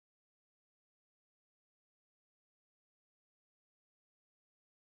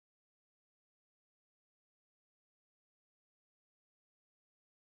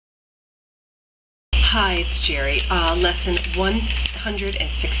Hi, it's Jerry. Lesson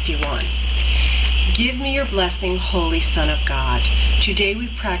 161. Give me your blessing, Holy Son of God. Today we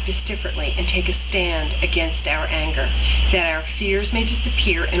practice differently and take a stand against our anger, that our fears may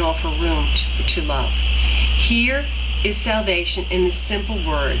disappear and offer room to love. Here is salvation in the simple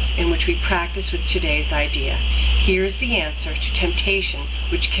words in which we practice with today's idea. Here is the answer to temptation,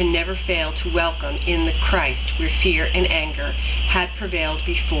 which can never fail to welcome in the Christ where fear and anger had prevailed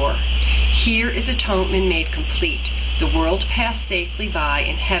before. Here is atonement made complete, the world passed safely by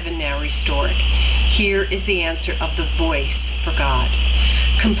and heaven now restored. Here is the answer of the voice for God.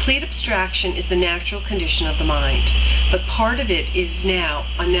 Complete abstraction is the natural condition of the mind, but part of it is now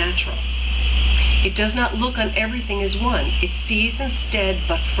unnatural. It does not look on everything as one. It sees instead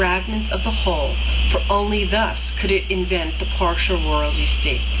but fragments of the whole, for only thus could it invent the partial world you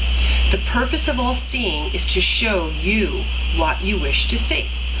see. The purpose of all seeing is to show you what you wish to see.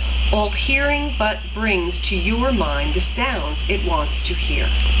 All hearing but brings to your mind the sounds it wants to hear.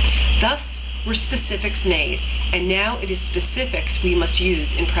 Thus were specifics made, and now it is specifics we must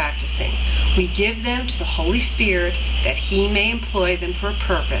use in practicing. We give them to the Holy Spirit that He may employ them for a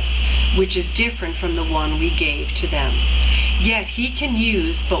purpose which is different from the one we gave to them. Yet He can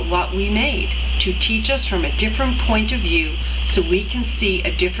use but what we made to teach us from a different point of view so we can see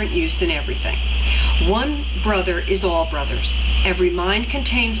a different use in everything. One brother is all brothers. Every mind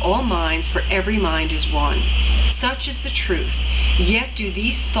contains all minds, for every mind is one. Such is the truth. Yet do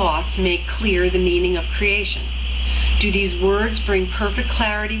these thoughts make clear the meaning of creation? Do these words bring perfect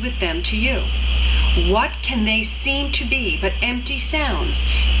clarity with them to you? What can they seem to be but empty sounds,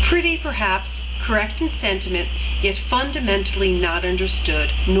 pretty perhaps, correct in sentiment, yet fundamentally not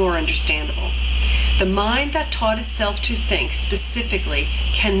understood nor understandable? The mind that taught itself to think specifically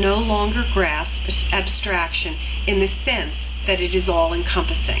can no longer grasp abstraction in the sense that it is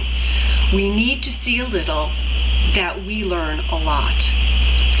all-encompassing. We need to see a little, that we learn a lot.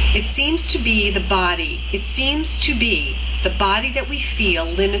 It seems to be the body that we feel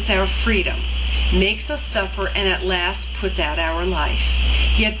limits our freedom, makes us suffer, and at last puts out our life.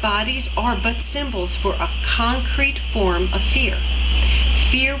 Yet bodies are but symbols for a concrete form of fear.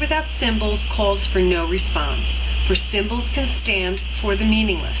 Fear without symbols calls for no response, for symbols can stand for the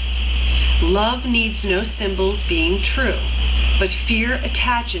meaningless. Love needs no symbols being true, but fear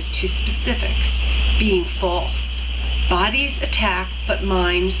attaches to specifics, being false. Bodies attack, but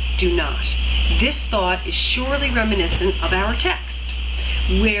minds do not. This thought is surely reminiscent of our text,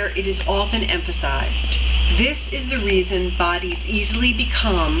 where it is often emphasized. This is the reason bodies easily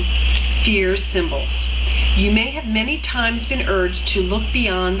become fear's symbols. You may have many times been urged to look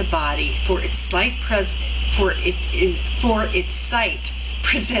beyond the body, for its sight presents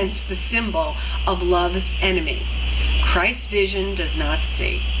the symbol of love's enemy. Christ's vision does not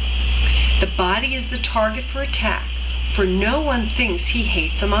see. The body is the target for attack, for no one thinks he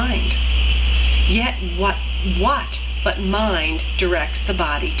hates a mind. Yet what but mind directs the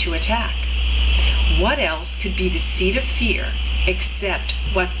body to attack? What else could be the seat of fear except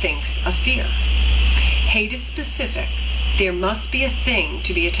what thinks of fear? Hate is specific. There must be a thing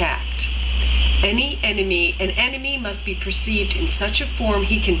to be attacked. An enemy must be perceived in such a form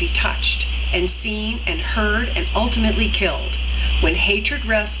he can be touched and seen and heard and ultimately killed. When hatred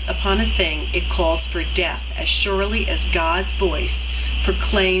rests upon a thing, it calls for death as surely as God's voice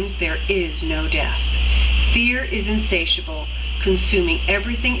proclaims there is no death. Fear is insatiable, consuming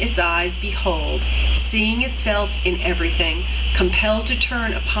everything its eyes behold, seeing itself in everything, compelled to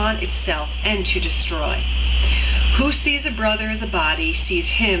turn upon itself and to destroy. Who sees a brother as a body sees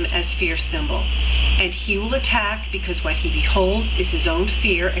him as fear's symbol, and he will attack because what he beholds is his own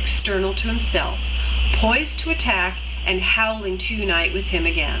fear external to himself, poised to attack and howling to unite with him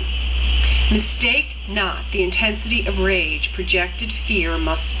again. Mistake not the intensity of rage projected fear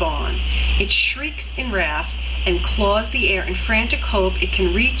must spawn. It shrieks in wrath and claws the air in frantic hope it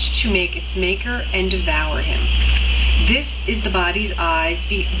can reach to make its maker and devour him. This do the body's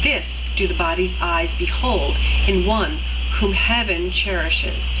eyes behold in one whom heaven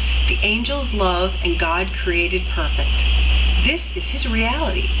cherishes, the angels love, and God created perfect. This is his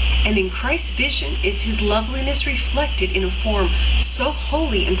reality, and in Christ's vision is his loveliness reflected in a form so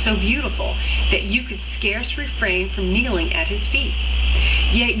holy and so beautiful that you could scarce refrain from kneeling at his feet.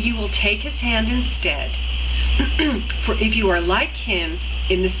 Yet you will take his hand instead, for if you are like him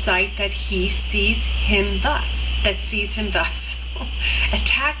in the sight that sees him thus,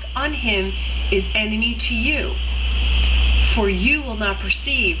 attack on him is enemy to you, for you will not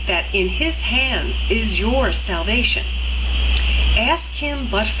perceive that in his hands is your salvation. Ask him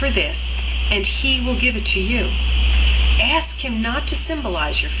but for this, and he will give it to you. Ask him not to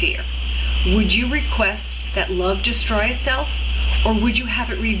symbolize your fear, Would you request that love destroy itself, or would you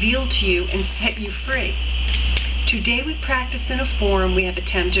have it revealed to you and set you free? Today we practice in a form we have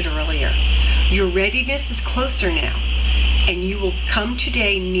attempted earlier. Your readiness is closer now, and you will come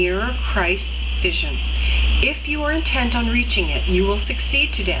today nearer Christ's vision. If you are intent on reaching it, you will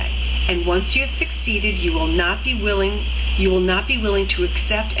succeed today. And once you have succeeded, you will not be willing to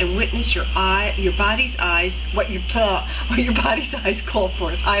accept and witness your body's eyes, what your body's eyes call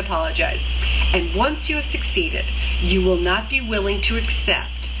forth. I apologize. And once you have succeeded, you will not be willing to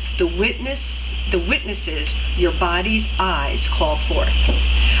accept the witnesses your body's eyes call forth.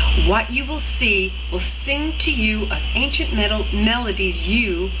 What you will see will sing to you of ancient melodies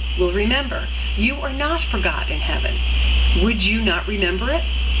you will remember. You are not forgotten in heaven. Would you not remember it?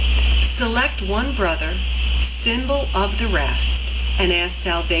 Select one brother, symbol of the rest, and ask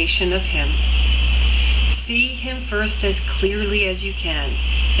salvation of him. See him first as clearly as you can,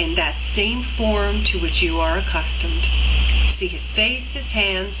 in that same form to which you are accustomed. See his face, his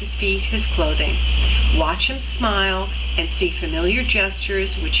hands, his feet, his clothing. Watch him smile and see familiar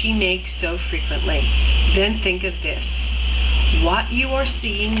gestures which he makes so frequently. Then think of this. What you are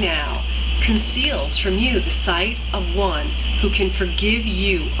seeing now conceals from you the sight of one who can forgive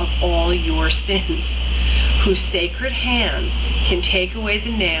you of all your sins, whose sacred hands can take away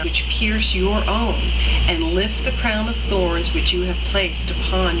the nails which pierce your own and lift the crown of thorns which you have placed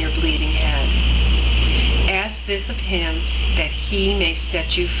upon your bleeding head. Ask this of him that he may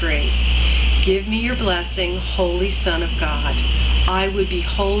set you free. Give me your blessing, Holy Son of God. I would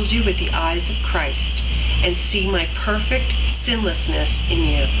behold you with the eyes of Christ and see my perfect sinlessness in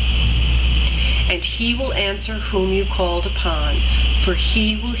you. And he will answer whom you called upon, for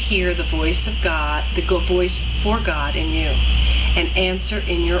he will hear the voice of God, the voice for God in you, and answer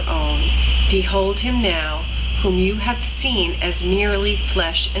in your own. Behold him now, whom you have seen as merely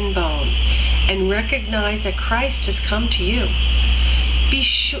flesh and bone, and recognize that Christ has come to you. Be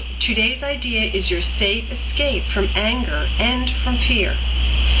sure, today's idea is your safe escape from anger and from fear.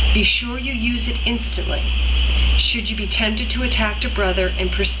 Be sure you use it instantly. Should you be tempted to attack a brother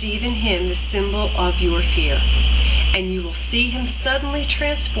and perceive in him the symbol of your fear, and you will see him suddenly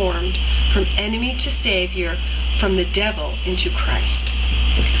transformed from enemy to Savior, from the devil into Christ.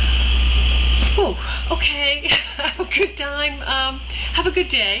 Oh, okay. Have a good time. Have a good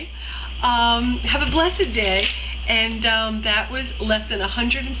day. Have a blessed day. And that was lesson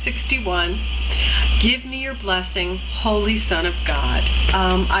 161. Give me your blessing, Holy Son of God.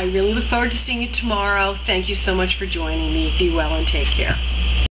 I really look forward to seeing you tomorrow. Thank you so much for joining me. Be well and take care.